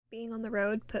Being on the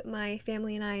road put my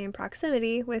family and I in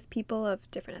proximity with people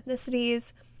of different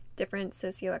ethnicities, different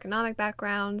socioeconomic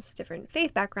backgrounds, different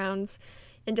faith backgrounds,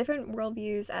 and different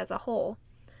worldviews as a whole.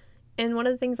 And one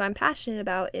of the things I'm passionate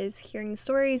about is hearing the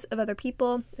stories of other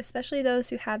people, especially those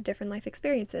who have different life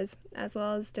experiences, as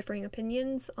well as differing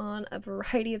opinions on a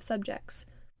variety of subjects.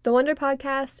 The Wonder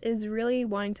podcast is really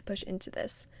wanting to push into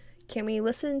this. Can we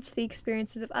listen to the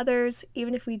experiences of others,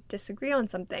 even if we disagree on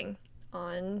something?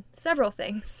 On several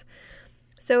things.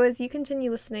 So as you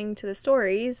continue listening to the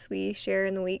stories we share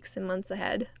in the weeks and months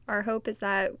ahead, our hope is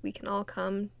that we can all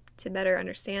come to better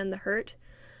understand the hurt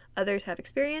others have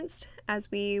experienced as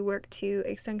we work to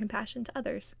extend compassion to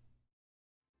others.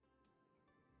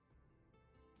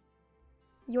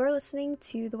 You're listening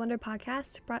to the Wonder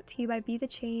Podcast, brought to you by Be the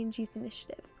Change Youth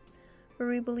Initiative, where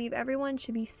we believe everyone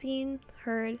should be seen,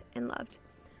 heard, and loved.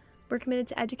 We're committed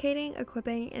to educating,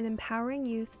 equipping, and empowering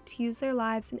youth to use their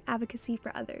lives in advocacy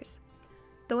for others.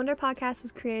 The Wonder Podcast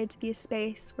was created to be a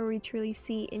space where we truly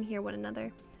see and hear one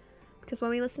another, because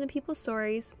when we listen to people's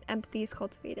stories, empathy is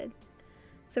cultivated.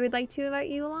 So we'd like to invite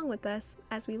you along with us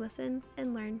as we listen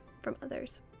and learn from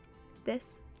others.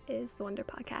 This is the Wonder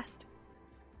Podcast.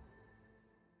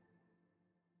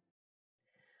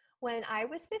 When I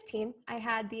was 15, I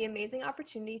had the amazing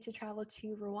opportunity to travel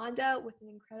to Rwanda with an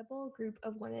incredible group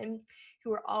of women who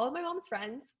were all of my mom's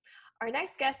friends. Our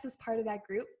next guest was part of that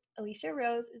group. Alisha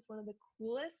Rose is one of the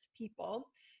coolest people.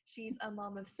 She's a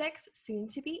mom of 6, soon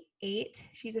to be 8.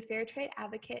 She's a fair trade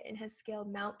advocate and has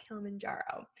scaled Mount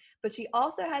Kilimanjaro. But she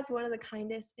also has one of the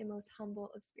kindest and most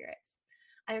humble of spirits.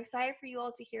 I'm excited for you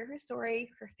all to hear her story,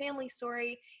 her family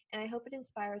story, and I hope it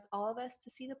inspires all of us to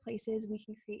see the places we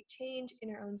can create change in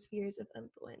our own spheres of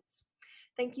influence.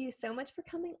 Thank you so much for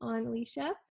coming on,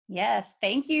 Alisha. Yes,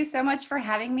 thank you so much for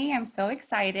having me. I'm so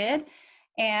excited.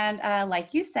 And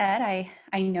like you said,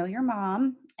 I know your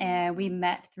mom, and we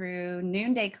met through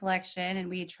Noonday Collection, and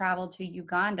we traveled to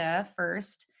Uganda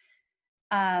first.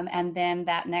 And then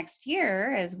that next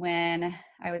year is when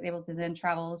I was able to then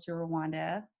travel to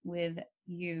Rwanda with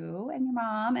you and your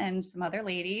mom and some other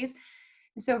ladies.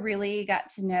 So really got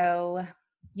to know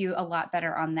you a lot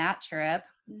better on that trip.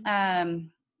 And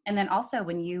then also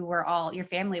when you were your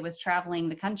family was traveling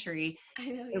the country,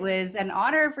 it was an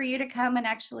honor for you to come and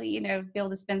actually, be able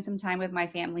to spend some time with my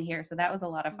family here. So that was a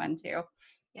lot of fun too.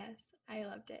 Yes, I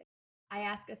loved it. I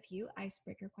ask a few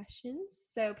icebreaker questions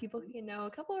so people can know a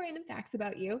couple random facts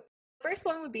about you. First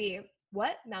one would be,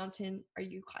 what mountain are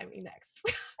you climbing next?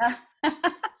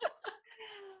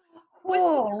 What's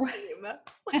the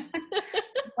dream?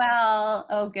 Well,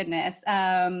 oh goodness.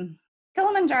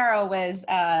 Kilimanjaro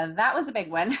that was a big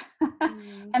one.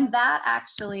 And that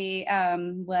actually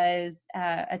was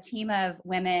a team of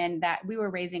women that we were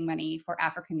raising money for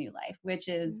African New Life, which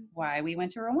is why we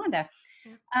went to Rwanda.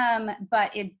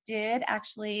 But it did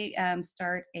actually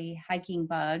start a hiking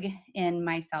bug in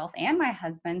myself and my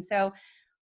husband. So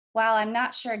while I'm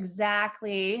not sure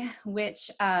exactly which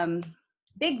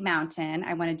big mountain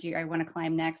I want to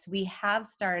climb next, we have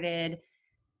started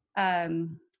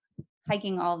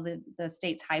hiking all the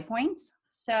state's high points.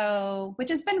 So, which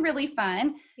has been really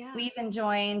fun. Yeah. We even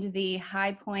joined the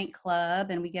High Point Club,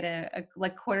 and we get a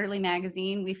quarterly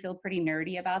magazine. We feel pretty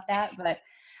nerdy about that, but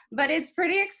it's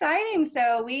pretty exciting.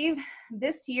 So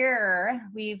this year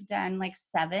we've done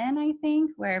 7, I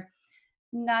think, where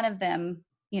none of them,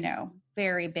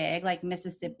 very big. Like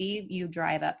Mississippi, you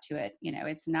drive up to it,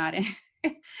 it's not,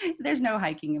 there's no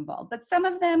hiking involved, but some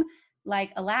of them,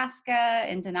 like Alaska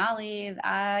and Denali,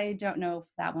 I don't know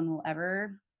if we'll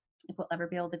ever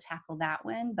be able to tackle that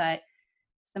one, but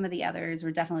some of the others,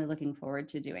 we're definitely looking forward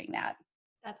to doing that.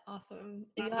 That's awesome.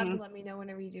 And you'll have to let me know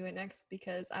whenever you do it next,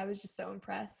 because I was just so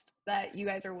impressed that you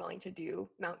guys are willing to do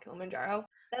Mount Kilimanjaro.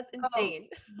 That's insane.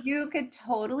 Oh, you could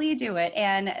totally do it.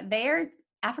 And they're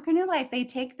African New Life. They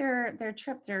take their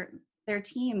trips, their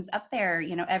teams up there,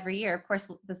 every year. Of course,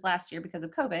 this last year because of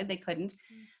COVID, they couldn't.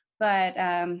 But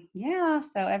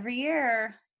so every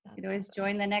year you could always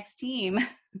join the next team.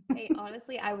 Hey,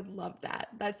 honestly, I would love that.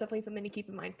 That's definitely something to keep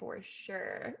in mind for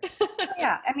sure.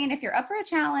 Yeah, I mean, if you're up for a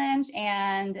challenge,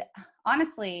 and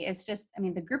honestly, it's just,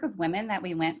 the group of women that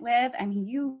we went with,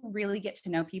 you really get to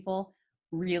know people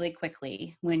really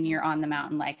quickly when you're on the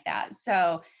mountain like that.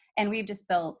 So, and we've just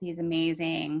built these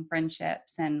amazing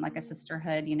friendships and a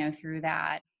sisterhood, through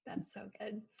that. That's so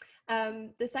good.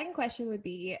 The second question would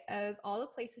be, of all the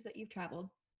places that you've traveled,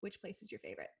 which place is your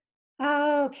favorite?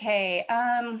 Okay.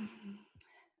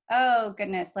 Oh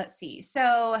goodness. Let's see.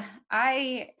 So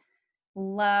I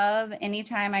love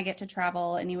anytime I get to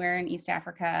travel anywhere in East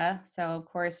Africa. So of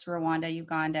course, Rwanda,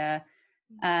 Uganda.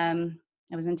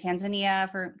 I was in Tanzania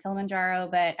for Kilimanjaro,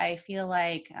 but I feel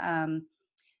like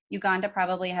Uganda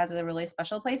probably has a really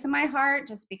special place in my heart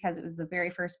just because it was the very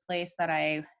first place that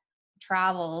I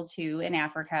traveled to in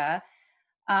Africa.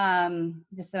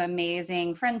 Just some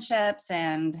amazing friendships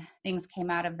and things came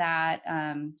out of that.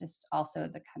 Just also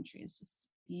the country is just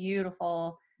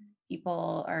beautiful.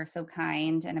 People are so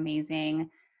kind and amazing.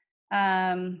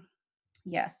 Um,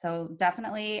 yeah, so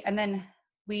definitely. And then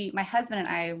my husband and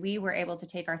I, we were able to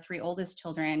take our three oldest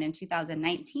children in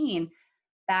 2019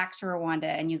 back to Rwanda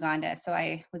and Uganda. So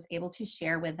I was able to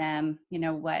share with them,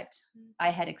 what I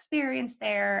had experienced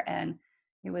there. And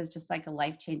it was just like a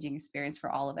life-changing experience for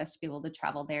all of us to be able to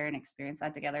travel there and experience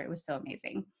that together. It was so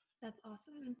amazing. That's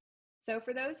awesome. So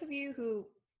for those of you who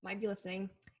might be listening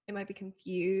and might be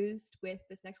confused with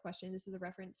this next question, this is a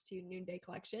reference to Noonday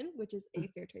Collection, which is a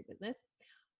fair trade business.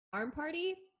 Arm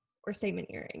party or statement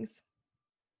earrings?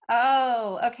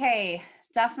 Oh, okay.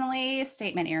 Definitely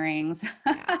statement earrings.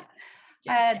 Yeah.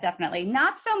 Yes. Definitely.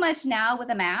 Not so much now with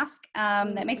a mask.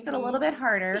 That makes it a little bit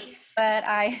harder, but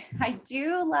I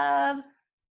do love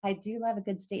a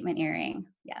good statement earring.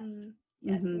 Yes.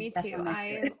 Yes, me too. Definitely my I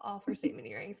favorite. am all for statement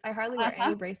earrings. I hardly wear Uh-huh.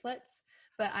 any bracelets,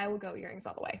 but I will go earrings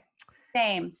all the way.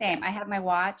 Same. I Yes. have my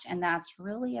watch and that's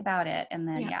really about it. And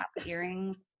then, Yeah. the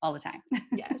earrings all the time.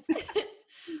 Yes.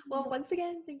 Well, once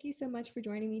again, thank you so much for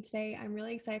joining me today. I'm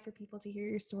really excited for people to hear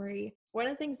your story. One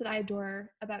of the things that I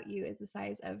adore about you is the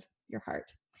size of your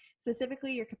heart.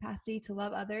 Specifically, your capacity to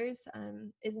love others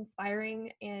is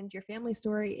inspiring, and your family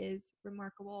story is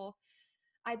remarkable.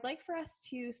 I'd like for us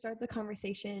to start the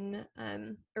conversation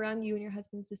around you and your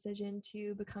husband's decision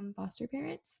to become foster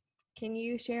parents. Can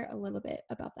you share a little bit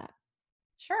about that?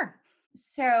 Sure.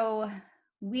 So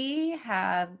we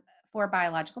have four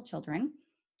biological children.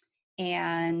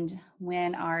 And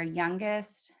when our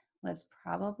youngest was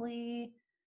probably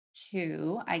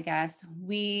two, I guess,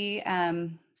 we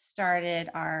started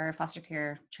our foster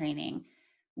care training.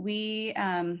 We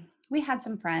had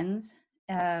some friends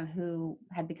who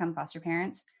had become foster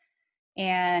parents,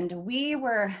 and we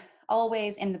were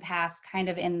always in the past kind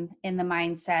of in the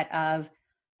mindset of,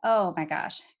 oh my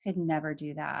gosh, could never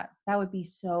do that. That would be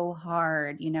so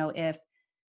hard,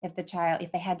 if the child,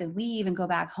 if they had to leave and go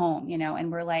back home,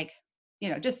 and we're like,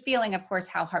 just feeling, of course,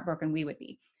 how heartbroken we would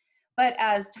be. But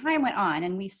as time went on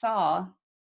and we saw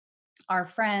our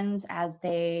friends as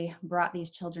they brought these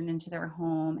children into their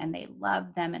home and they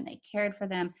loved them and they cared for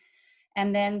them,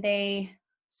 and then they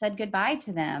said goodbye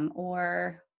to them,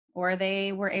 or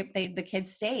the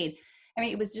kids stayed. I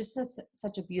mean, it was just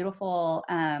such a beautiful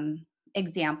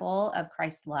example of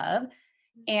Christ's love.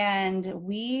 And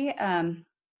we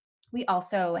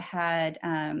also had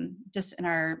just in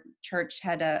our church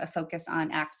had a focus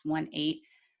on Acts 1:8.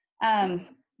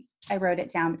 I wrote it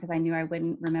down because I knew I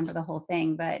wouldn't remember the whole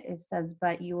thing, but it says,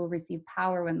 "But you will receive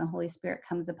power when the Holy Spirit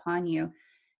comes upon you,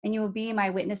 and you will be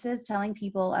my witnesses, telling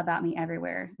people about me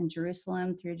everywhere, in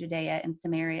Jerusalem, through Judea and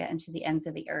Samaria, and to the ends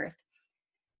of the earth."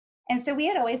 And so we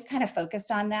had always kind of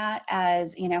focused on that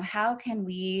as, how can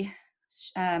we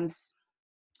um,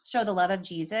 show the love of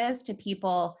Jesus to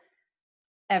people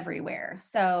everywhere.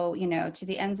 So, to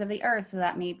the ends of the earth. So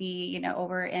that may be,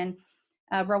 over in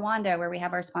Rwanda where we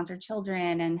have our sponsored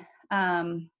children, and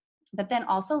but then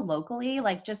also locally,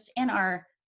 like just in our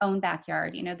own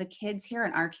backyard, the kids here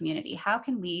in our community.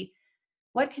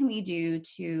 What can we do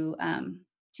to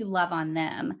love on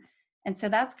them? And so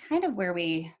that's kind of where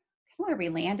we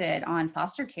landed on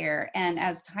foster care. And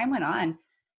as time went on,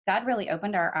 God really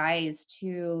opened our eyes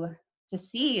to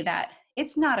see that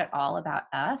it's not at all about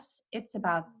us, it's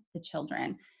about the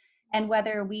children. And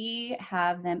whether we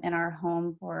have them in our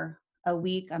home for a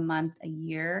week, a month, a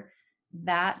year,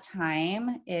 that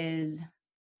time is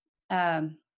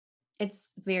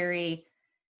it's very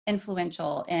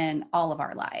influential in all of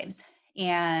our lives.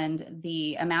 And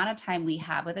the amount of time we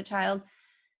have with a child,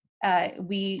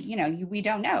 we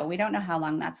don't know. We don't know how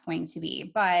long that's going to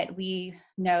be, but we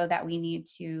know that we need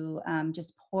to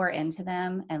just pour into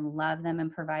them and love them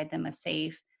and provide them a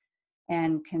safe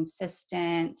and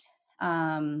consistent,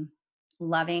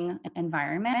 loving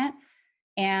environment.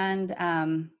 And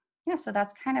so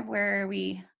that's kind of where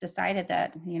we decided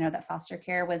that, that foster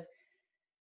care was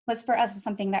for us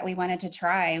something that we wanted to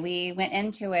try. We went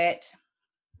into it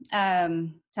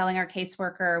telling our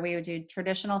caseworker we would do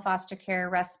traditional foster care,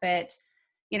 respite,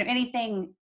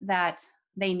 anything that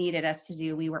they needed us to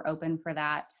do, we were open for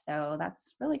that. So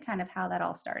that's really kind of how that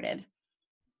all started.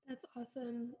 That's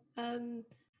awesome.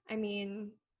 I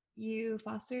mean, you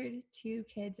fostered two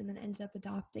kids and then ended up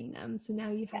adopting them. So now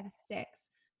you have six.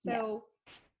 Yeah. So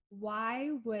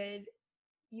why would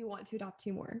you want to adopt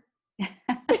two more?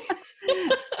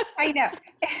 I know.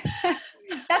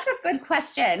 That's a good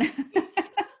question.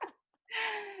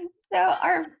 So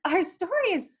our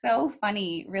story is so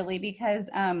funny, really, because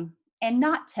and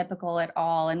not typical at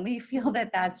all. And we feel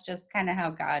that that's just kind of how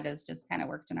God has just kind of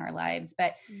worked in our lives.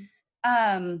 But Mm.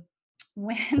 um,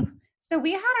 when so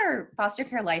we had our foster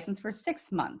care license for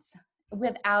 6 months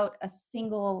without a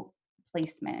single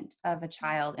placement of a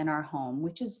child in our home,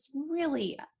 which is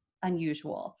really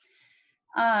unusual.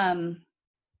 Um,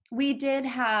 we did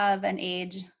have an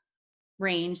age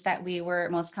range that we were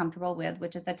most comfortable with,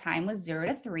 which at the time was 0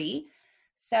 to 3.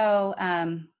 So,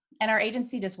 and our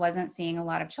agency just wasn't seeing a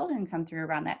lot of children come through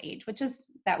around that age,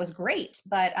 that was great.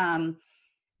 But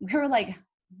we were like,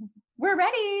 we're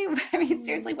ready. I mean,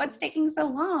 seriously, what's taking so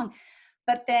long?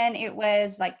 But then it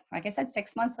was like I said,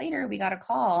 6 months later, we got a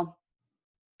call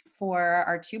for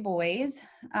our 2 boys.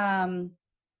 And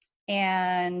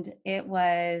it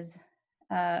was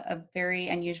a very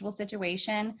unusual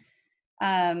situation.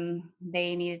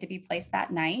 They needed to be placed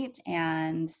that night.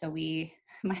 And so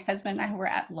my husband and I were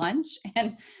at lunch,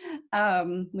 and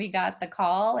we got the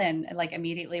call, and like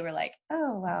immediately we're like,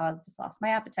 oh, wow, I just lost my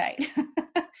appetite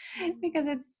because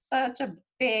it's such a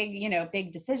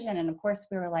big decision. And of course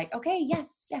we were like, okay,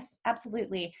 yes, yes,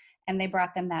 absolutely. And they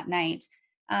brought them that night.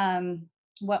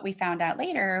 What we found out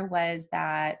later was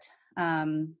that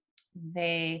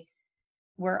they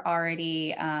were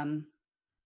already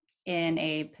in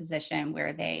a position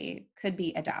where they could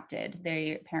be adopted.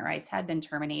 Their parent rights had been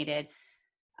terminated.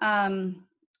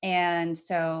 And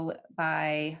so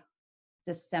by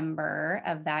December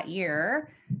of that year,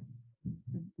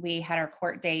 we had our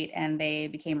court date and they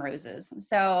became roses.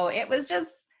 So it was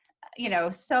just,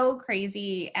 so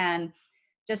crazy, and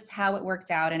just how it worked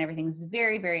out and everything's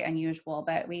very, very unusual.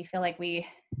 But we feel like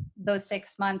those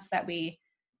 6 months that we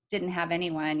didn't have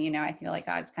anyone, I feel like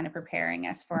God's kind of preparing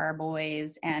us for our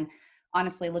boys. And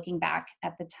honestly, looking back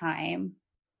at the time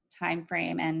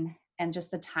frame and just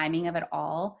the timing of it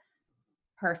all,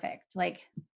 perfect. Like,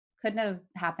 couldn't have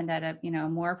happened at a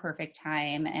more perfect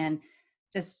time. And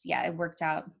just, yeah, it worked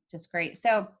out just great.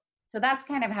 So that's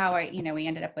kind of how we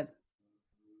ended up with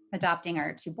adopting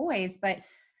our 2 boys. But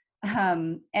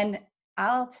and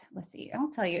let's see,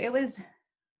 I'll tell you, it was,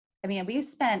 I mean,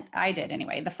 I did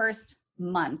anyway, the first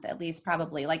month at least,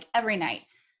 probably like every night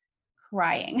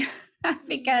crying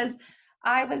because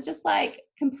I was just like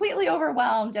completely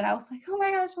overwhelmed. And I was like, oh my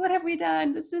gosh, what have we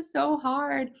done? This is so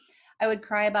hard. I would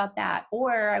cry about that.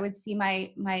 Or I would see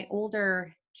my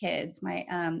older kids,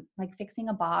 like fixing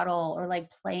a bottle or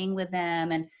like playing with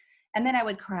them. And then I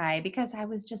would cry because I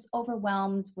was just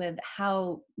overwhelmed with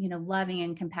how, loving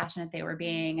and compassionate they were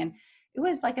being. And it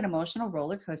was like an emotional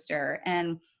roller coaster.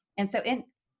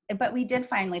 But we did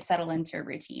finally settle into a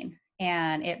routine,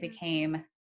 and it became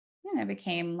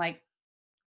like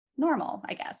normal,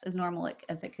 I guess, as normal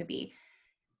as it could be.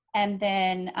 And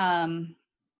then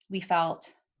we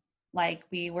felt like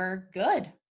we were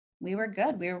good. We were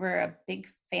good. We were a big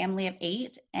family of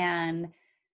 8, and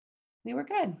we were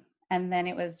good. And then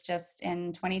it was just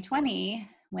in 2020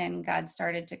 when God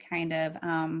started to kind of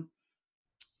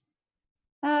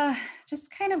just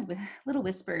kind of little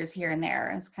whispers here and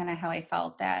there. It's kind of how I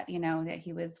felt that, that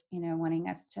he was, wanting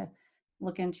us to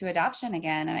look into adoption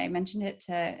again. And I mentioned it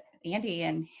to Andy,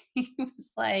 and he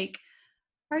was like,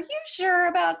 are you sure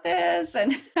about this?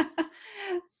 And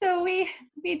so we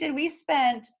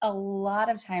spent a lot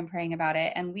of time praying about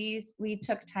it. And we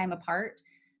took time apart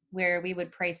where we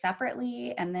would pray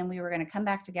separately, and then we were going to come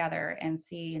back together and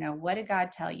see, what did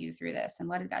God tell you through this? And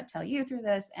what did God tell you through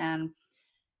this?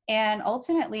 And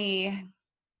ultimately,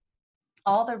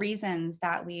 all the reasons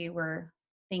that we were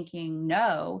thinking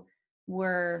no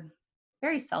were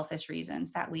very selfish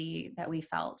reasons that we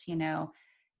felt,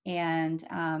 and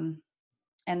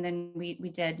then we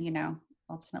did,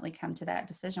 ultimately come to that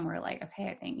decision. We're like, okay,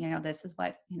 I think, this is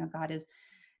what, God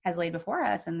has laid before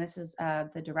us, and this is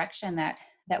the direction that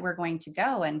we're going to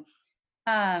go. And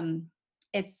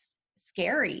it's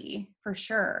scary for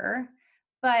sure,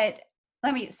 but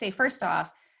let me say first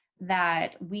off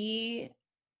that we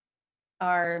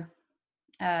are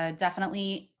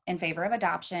definitely in favor of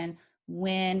adoption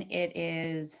when it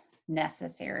is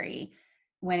necessary,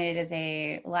 when it is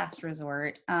a last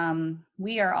resort.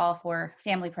 We are all for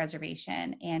family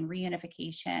preservation and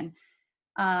reunification,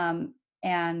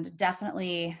 and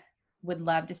definitely would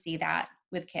love to see that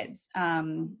with kids.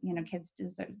 Kids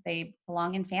they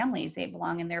belong in families, they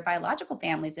belong in their biological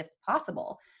families if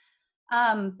possible.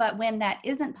 But when that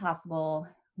isn't possible,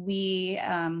 we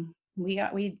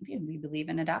believe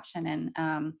in adoption,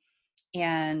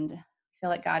 and feel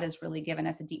like God has really given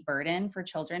us a deep burden for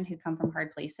children who come from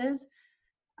hard places.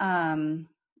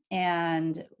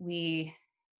 And we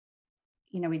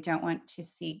don't want to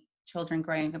see children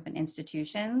growing up in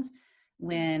institutions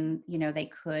when,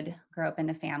 they could grow up in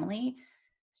a family.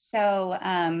 So,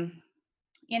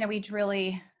 we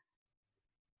really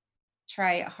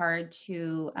try hard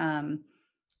to,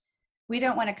 we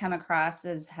don't want to come across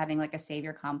as having like a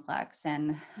savior complex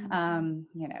and,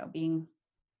 Mhm. being,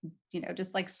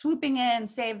 just like swooping in,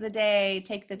 save the day,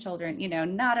 take the children,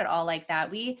 not at all like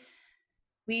that.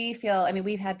 We feel, I mean,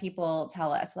 we've had people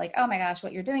tell us like, oh my gosh,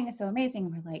 what you're doing is so amazing.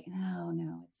 And we're like,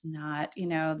 no, it's not,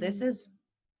 Mhm.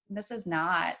 this is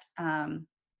not,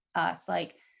 us.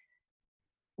 Like,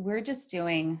 we're just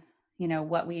doing,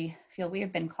 what we feel we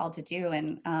have been called to do.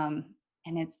 And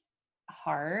it's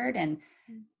hard Mhm.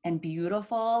 and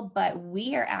beautiful, but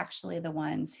we are actually the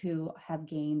ones who have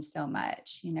gained so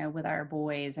much, with our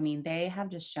boys. I mean, they have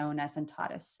just shown us and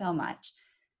taught us so much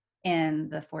in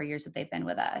the 4 years that they've been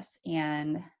with us.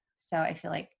 And so I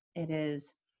feel like it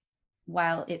is,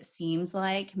 while it seems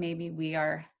like maybe we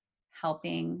are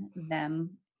helping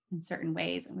them in certain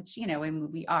ways, which,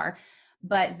 we are,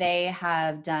 but they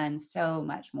have done so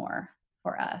much more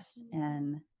for us. Mhm.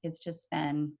 And it's just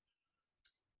been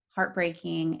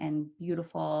heartbreaking and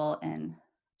beautiful and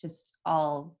just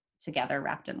all together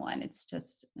wrapped in one. It's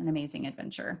just an amazing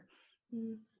adventure.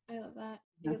 Mm, I love that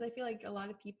Yeah. because I feel like a lot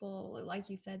of people, like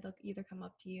you said, they'll either come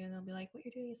up to you and they'll be like, "What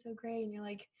you're doing is so great," and you're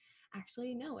like,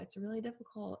 "Actually, no, it's really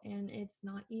difficult and it's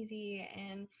not easy."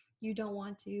 And you don't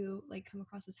want to like come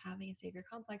across as having a savior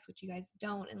complex, which you guys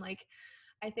don't. And like,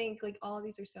 I think like all of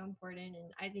these are so important,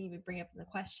 and I didn't even bring up in the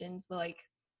questions, but like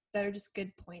that are just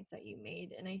good points that you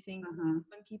made. And I think Mhm.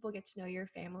 when people get to know your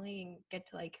family and get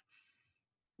to like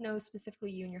know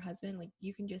specifically you and your husband, like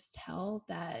you can just tell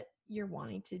that you're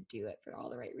wanting to do it for all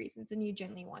the right reasons and you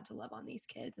genuinely want to love on these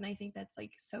kids. And I think that's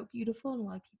like so beautiful and a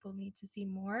lot of people need to see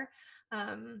more.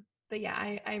 But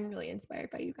yeah, I'm really inspired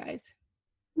by you guys.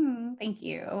 Thank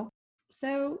you.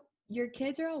 So your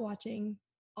kids are all watching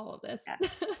all of this.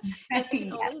 Yes. And I can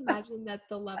Yes. only imagine that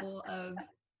the level of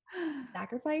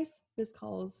sacrifice this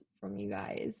calls from you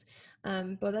guys,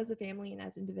 both as a family and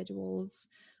as individuals.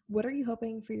 What are you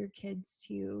hoping for your kids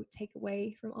to take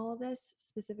away from all of this?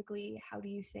 Specifically, how do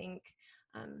you think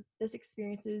this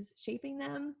experience is shaping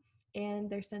them and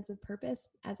their sense of purpose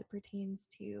as it pertains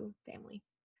to family?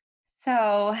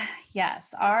 So,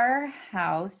 yes, our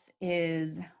house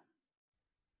is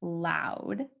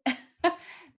loud.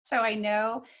 So I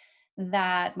know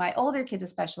that my older kids,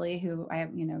 especially, who I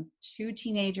have, two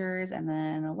teenagers and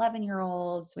then an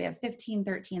 11-year-old. So we have 15,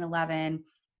 13, 11,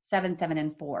 7, 7,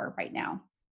 and 4 right now.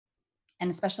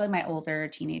 And especially my older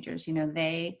teenagers,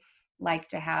 they like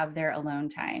to have their alone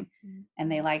time and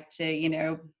they Mhm. like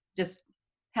to, just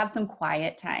have some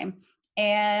quiet time.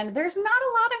 And there's not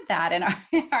a lot of that in our,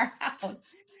 in our house.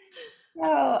 So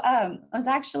I was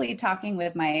actually talking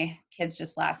with my kids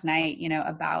just last night,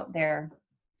 about their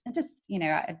just,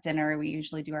 at dinner, we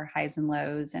usually do our highs and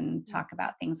lows and talk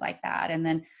about things like that. And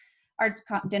then our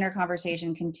dinner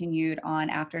conversation continued on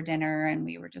after dinner. And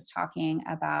we were just talking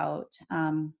about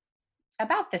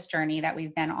this journey that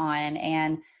we've been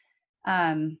on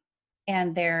um,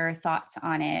 and their thoughts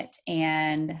on it.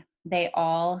 And they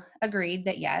all agreed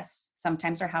that yes,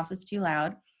 sometimes our house is too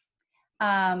loud,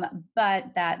 but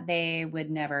that they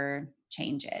would never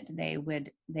change it. They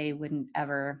wouldn't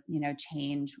ever,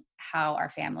 change how our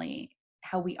family,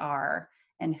 how we are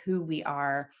and who we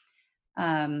are.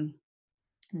 Um,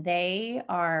 they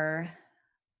are,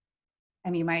 I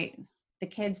mean, the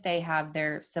kids, they have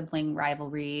their sibling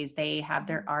rivalries, they have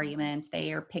their Mhm. arguments,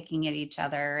 they are picking at each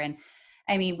other. And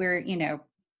I mean, we're,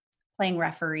 playing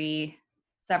referee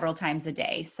several times a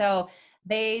day. So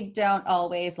they don't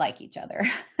always like each other.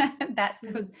 That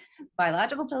Mhm. goes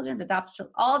biological children, adopted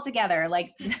children, all together.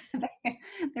 Like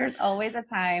there's always a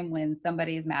time when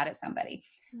somebody's mad at somebody.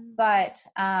 Mhm. But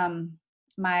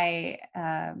my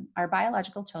our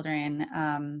biological children,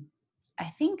 I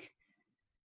think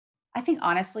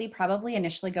honestly, probably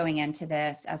initially going into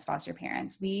this as foster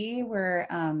parents, we were,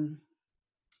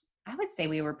 I would say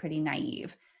we were pretty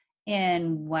naive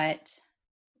in what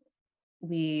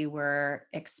we were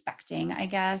expecting, I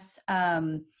guess.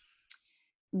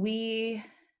 We,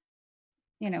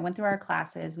 went through our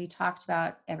classes. We talked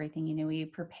about everything. We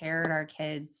prepared our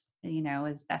kids,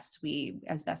 as best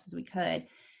as we could,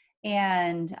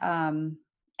 and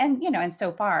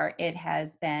so far it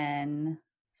has been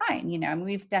fine. I mean,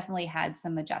 we've definitely had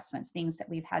some adjustments, things that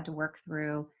we've had to work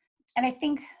through, and I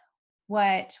think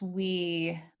what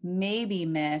we maybe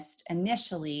missed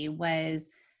initially was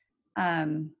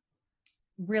um,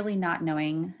 really not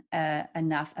knowing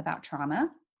enough about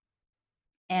trauma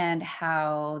and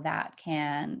how that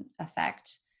can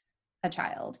affect. a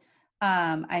child.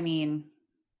 I mean,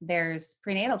 there's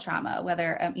prenatal trauma,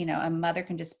 whether, a mother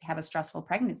can just have a stressful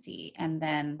pregnancy and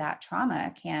then that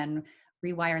trauma can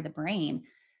rewire the brain.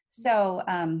 So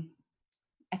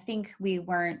I think we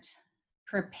weren't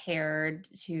prepared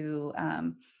to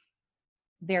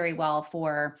very well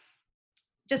for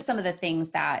just some of the things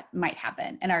that might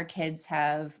happen. And our kids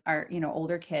our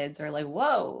older kids are like,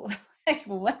 whoa, like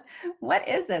what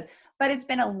is this? But it's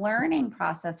been a learning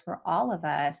process for all of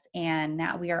us. And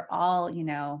now we are all,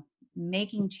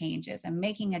 making changes and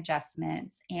making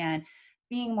adjustments and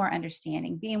being more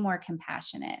understanding, being more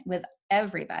compassionate with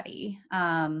everybody.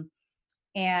 And,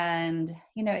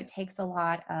 it takes a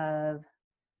lot of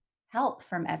help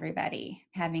from everybody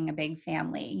having a big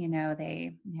family.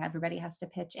 Everybody has to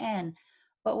pitch in.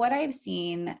 But what I've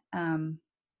seen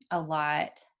a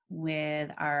lot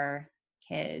with our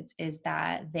kids is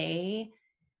that they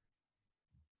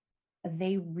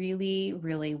really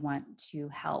really want to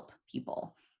help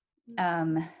people.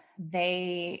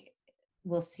 They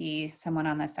will see someone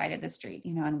on the side of the street,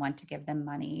 and want to give them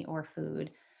money or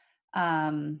food.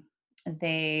 um,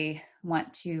 they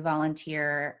want to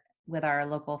volunteer with our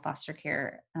local foster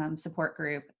care support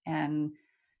group. And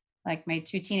like my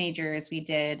two teenagers, we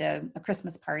did a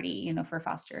Christmas party, for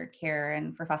foster care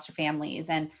and for foster families.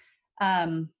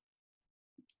 Um,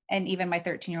 and even my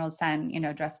 13-year-old son,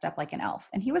 dressed up like an elf,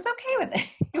 and he was okay with it.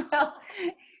 Well,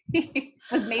 he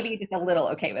was maybe just a little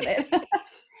okay with it.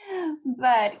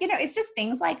 But, it's just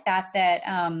things like that that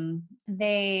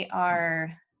they're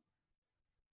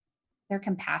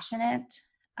compassionate.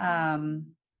 Um,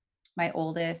 my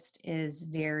oldest is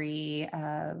very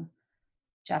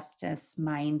justice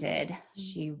minded.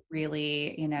 She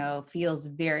really, feels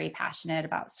very passionate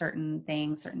about certain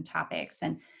things, certain topics.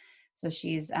 And so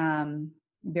she's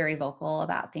very vocal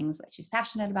about things that she's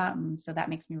passionate about. And so that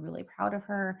makes me really proud of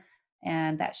her,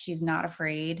 and that she's not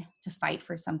afraid to fight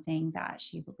for something that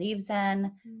she believes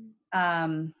in.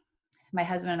 Um, my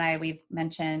husband and I, we've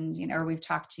mentioned, or we've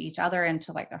talked to each other and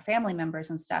to like our family members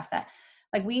and stuff, that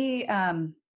like we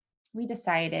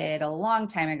decided a long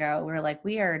time ago, we were like,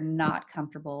 we are not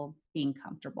comfortable being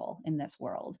comfortable in this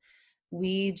world.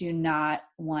 We do not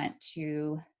want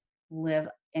to live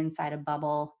inside a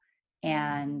bubble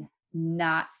and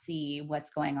not see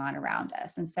what's going on around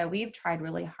us. And so we've tried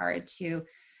really hard to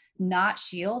not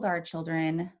shield our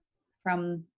children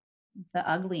from the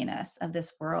ugliness of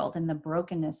this world and the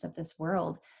brokenness of this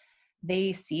world.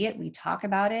 They see it, we talk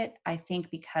about it. I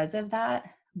think because of that,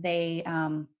 they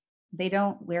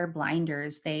don't wear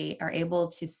blinders. They are able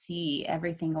to see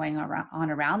everything going on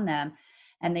around them,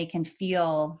 and they can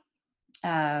feel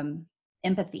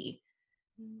empathy,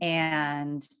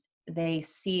 and they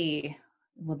see,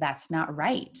 well, that's not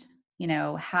right.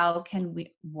 How can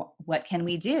we, what can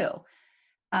we do?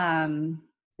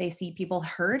 They see people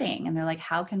hurting and they're like,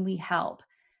 how can we help?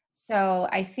 So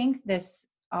I think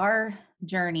our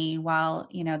journey, while,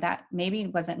 that maybe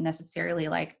wasn't necessarily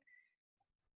like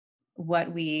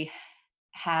what we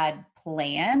had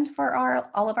planned for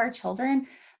all of our children,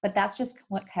 but that's just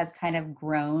what has kind of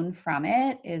grown from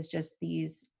it, is just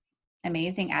these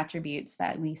amazing attributes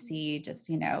that we see just,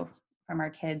 from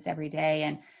our kids every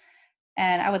day.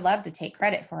 And I would love to take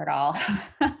credit for it all.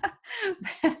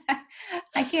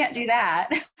 I can't do that.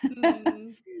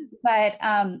 But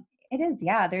it is,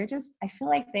 yeah, they're just, I feel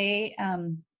like they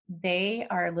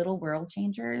are little world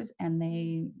changers, and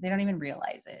they don't even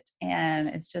realize it. And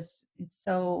it's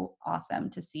so awesome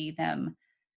to see them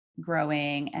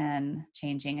growing and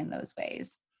changing in those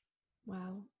ways.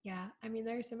 Wow. Yeah. I mean,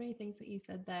 there are so many things that you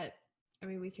said that, I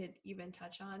mean, we could even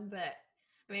touch on, but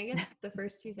I mean, I guess the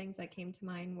first two things that came to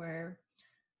mind were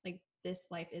like, this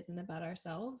life isn't about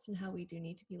ourselves and how we do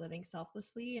need to be living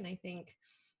selflessly. And I think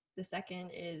the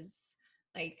second is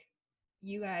like,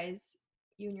 you guys,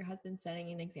 you and your husband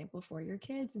setting an example for your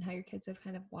kids and how your kids have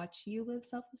kind of watched you live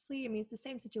selflessly. I mean, it's the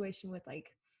same situation with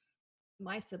like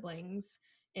my siblings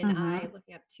and I Mm-hmm.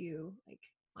 looking up to like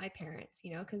my parents,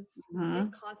 because they've Mm-hmm.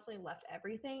 constantly left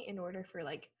everything in order for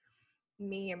like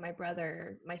me and my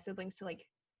brother, my siblings to like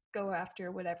go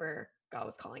after whatever God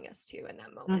was calling us to in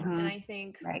that moment. And Mm-hmm. I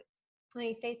think Right.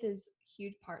 faith is a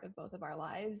huge part of both of our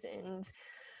lives. And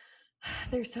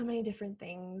there's so many different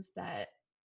things that,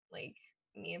 like,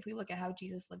 I mean, if we look at how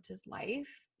Jesus lived his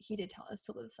life, he did tell us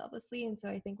to live selflessly. And so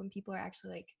I think when people are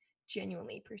actually like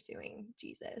genuinely pursuing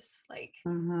Jesus, like,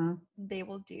 Mm-hmm. they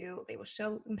will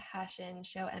show compassion,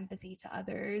 show empathy to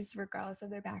others regardless of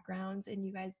their backgrounds. And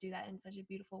you guys do that in such a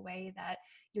beautiful way that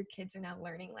your kids are now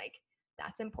learning, like,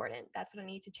 that's important, that's what I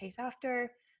need to chase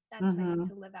after, that's what I need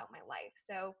Mm-hmm. to live out my life.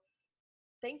 So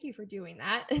thank you for doing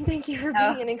that. And thank you for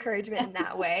Oh. being an encouragement in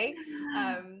that way.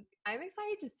 I'm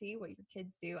excited to see what your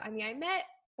kids do. I mean, I met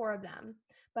 4 of them,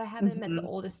 but I haven't met the Mhm.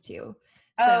 oldest 2.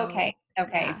 Oh, okay. So, yeah.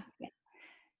 Okay.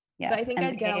 But I Yes, think and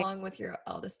I'd get they along with your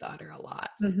eldest daughter a lot.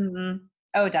 mhm.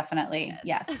 Oh, definitely.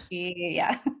 Yes. Yes,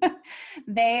 yeah.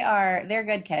 They're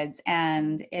good kids,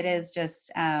 and it is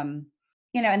just, and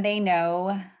they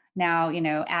know now,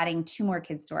 adding 2 more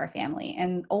kids to our family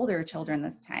and older children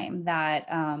this time that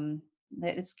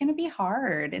it's gonna be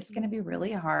hard. It's gonna be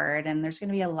really hard, and there's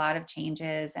gonna be a lot of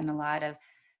changes and a lot of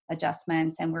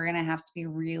adjustments, and we're gonna have to be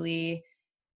really,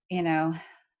 you know,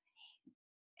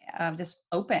 just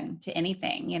open to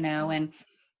anything,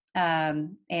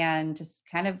 and just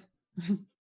kind of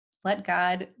let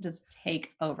God just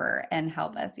take over and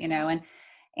help us, and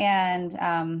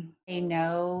they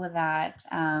know that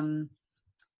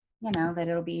that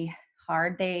it'll be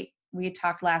hard. We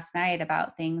talked last night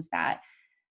about things that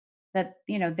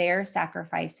they're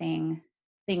sacrificing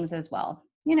things as well,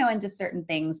 and just certain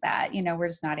things that we're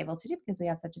just not able to do because we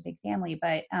have such a big family.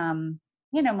 But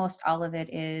most all of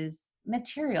it is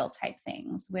material type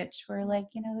things, which we're like,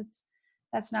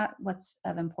 that's not what's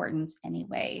of importance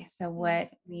anyway. So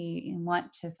what we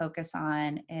want to focus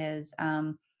on is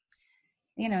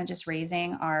just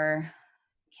raising our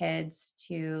kids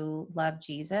to love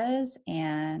Jesus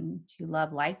and to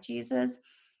love like Jesus.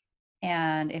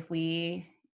 And if we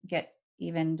get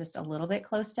even just a little bit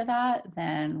close to that,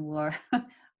 then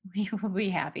we will be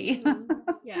happy.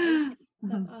 Yes,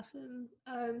 that's awesome.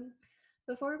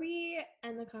 Before we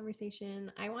end the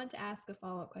conversation, I want to ask a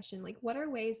follow-up question. Like, what are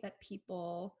ways that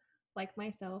people like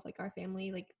myself, like our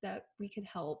family, like that we could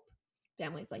help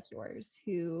families like yours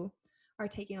who are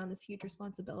taking on this huge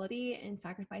responsibility and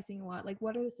sacrificing a lot? Like,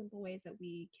 what are the simple ways that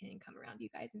we can come around you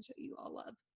guys and show you all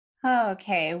love?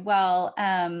 Okay. Well,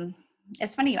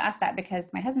 it's funny you asked that because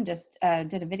my husband just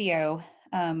did a video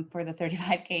for the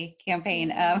 35K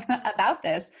campaign about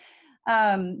this.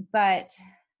 But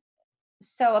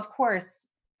so, of course,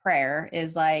 prayer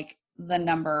is like the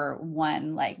number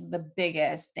one, like the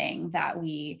biggest thing that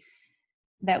we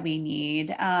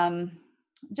need,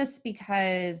 just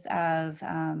because of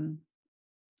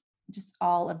just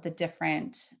all of the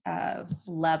different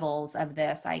levels of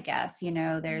this. I guess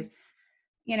there's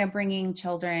bringing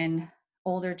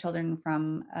older children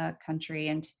from a country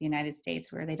into the United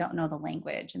States where they don't know the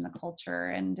language and the culture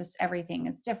and just everything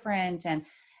is different.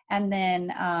 And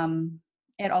then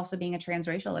it also being a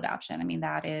transracial adoption. I mean,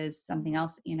 that is something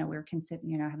else, we're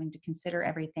having to consider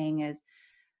everything is,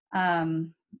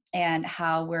 and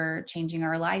how we're changing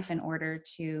our life in order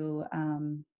to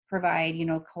provide,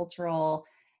 cultural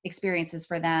experiences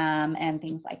for them and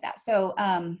things like that. So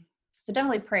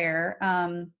definitely prayer.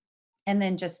 And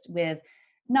then just with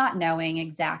not knowing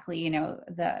exactly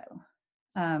the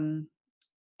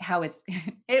how it's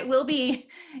it will be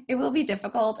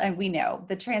difficult, and we know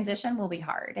the transition will be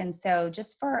hard. And so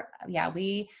just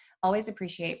we always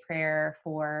appreciate prayer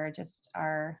for just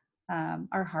our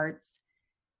hearts,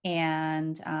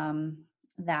 and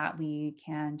that we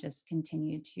can just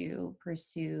continue to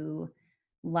pursue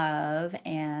love.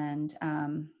 And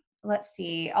let's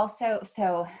see also,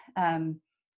 so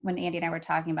when Andy and I were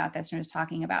talking about this, and was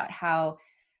talking about how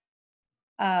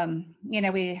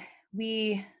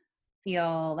we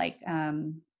feel like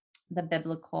the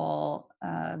biblical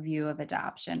view of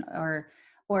adoption,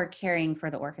 or caring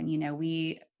for the orphan,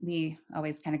 we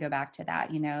always kind of go back to that,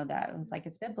 that was like,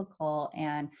 it's biblical,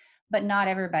 but not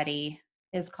everybody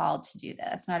is called to do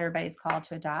this. Not everybody's called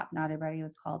to adopt. Not everybody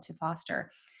was called to foster.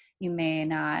 You may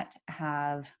not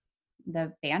have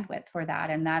the bandwidth for that,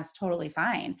 and that's totally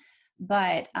fine.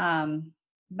 But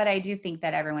I do think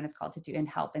that everyone is called to do and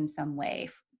help in some way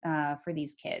for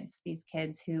these kids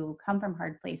who come from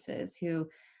hard places, who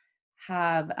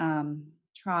have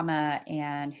trauma,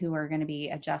 and who are going to be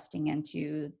adjusting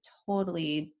into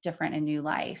totally different and new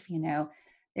life.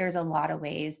 There's a lot of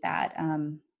ways that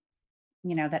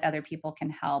that other people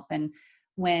can help. And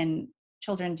when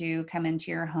children do come into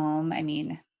your home, I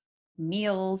mean,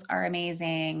 meals are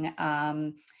amazing.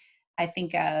 I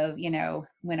think of,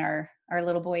 when our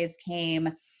little boys came,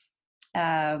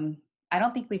 um, I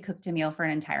don't think we cooked a meal for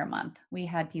an entire month. We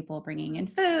had people bringing in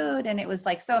food, and it was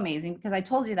like so amazing, because I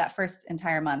told you that first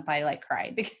entire month I like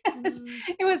cried because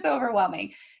it was so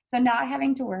overwhelming. So not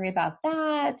having to worry about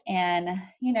that, and,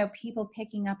 people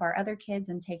picking up our other kids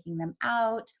and taking them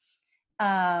out,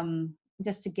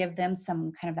 just to give them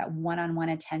some kind of that one-on-one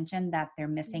attention that they're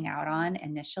missing out on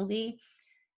initially.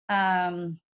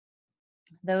 Um,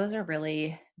 those are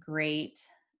really great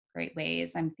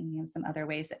ways. I'm thinking of some other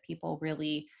ways that people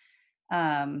really,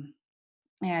 um,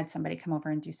 I had somebody come over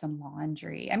and do some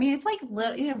laundry. I mean, it's like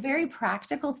very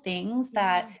practical things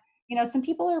that, Yeah. some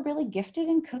people are really gifted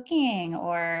in cooking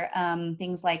or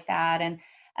things like that.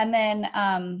 And then,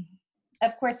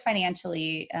 of course,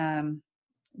 financially,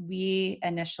 we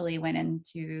initially went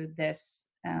into this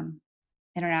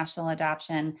international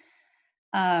adoption,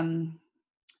 um,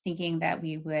 thinking that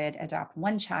we would adopt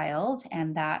one child,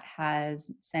 and that has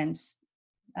since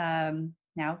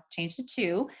now changed to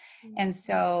two. And Mhm.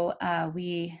 so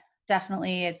we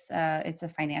definitely, it's a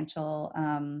financial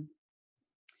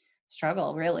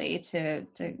struggle, really. I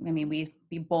mean, we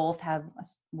both have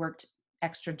worked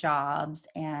extra jobs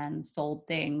and sold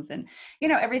things, and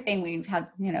everything. We've had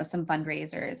some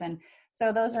fundraisers, and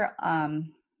so those are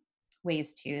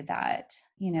ways too that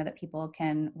that people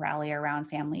can rally around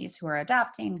families who are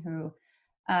adopting, who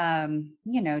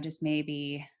just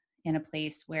maybe in a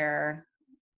place where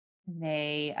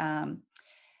they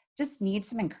just need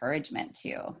some encouragement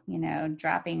too,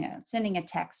 sending a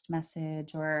text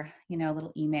message or a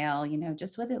little email,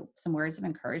 just with some words of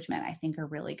encouragement, I think are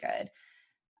really good.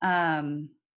 And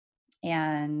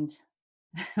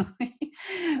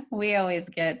we always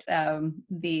get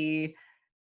the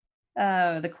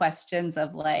questions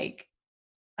of like,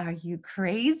 are you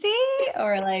crazy?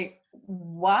 Or like,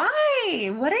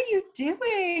 why? What are you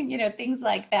doing? Things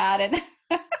like that. And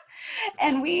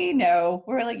and we know,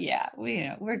 we're like, yeah, we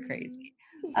know we're Mhm. crazy.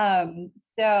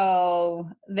 So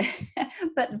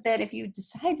but then if you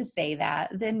decide to say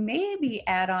that, then maybe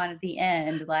add on at the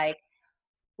end, like,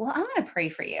 well, I'm gonna pray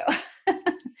for you.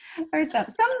 Or some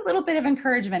little bit of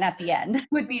encouragement at the end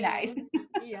would be nice. Mm,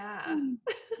 yeah.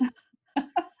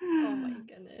 Oh my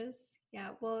goodness.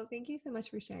 Yeah. Well, thank you so much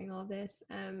for sharing all this.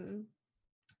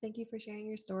 Thank you for sharing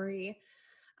your story.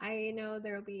 I know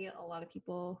there will be a lot of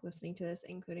people listening to this,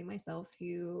 including myself,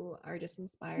 who are just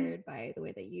inspired by the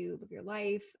way that you live your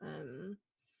life,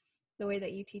 the way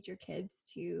that you teach your kids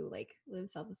to like live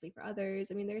selflessly for others.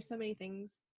 I mean, there's so many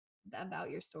things about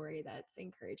your story that's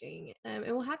encouraging. And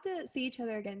we'll have to see each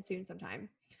other again soon sometime.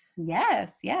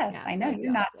 Yes, yes. Yeah, I that know would be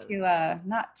you're awesome.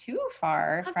 not too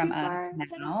far Not from too us far, now.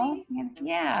 Tennessee. It's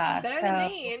Yeah. better than So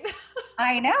Maine.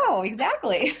 I know,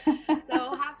 exactly. So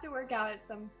we'll have to work out at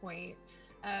some point.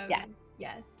 Yeah, of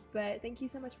Yes, but thank you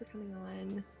so much for coming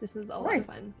on. This was a lot course. of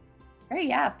fun. Great.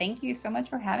 Yeah. Thank you so much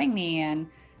for having me. And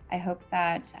I hope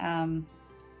that, I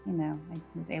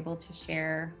was able to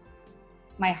share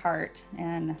my heart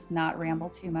and not ramble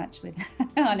too much with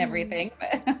on Mhm. everything.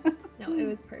 But No, it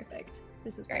was perfect.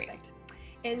 This was great. perfect.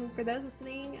 And for those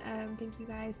listening, thank you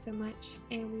guys so much.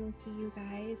 And we will see you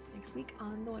guys next week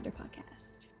on the Wonder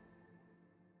Podcast.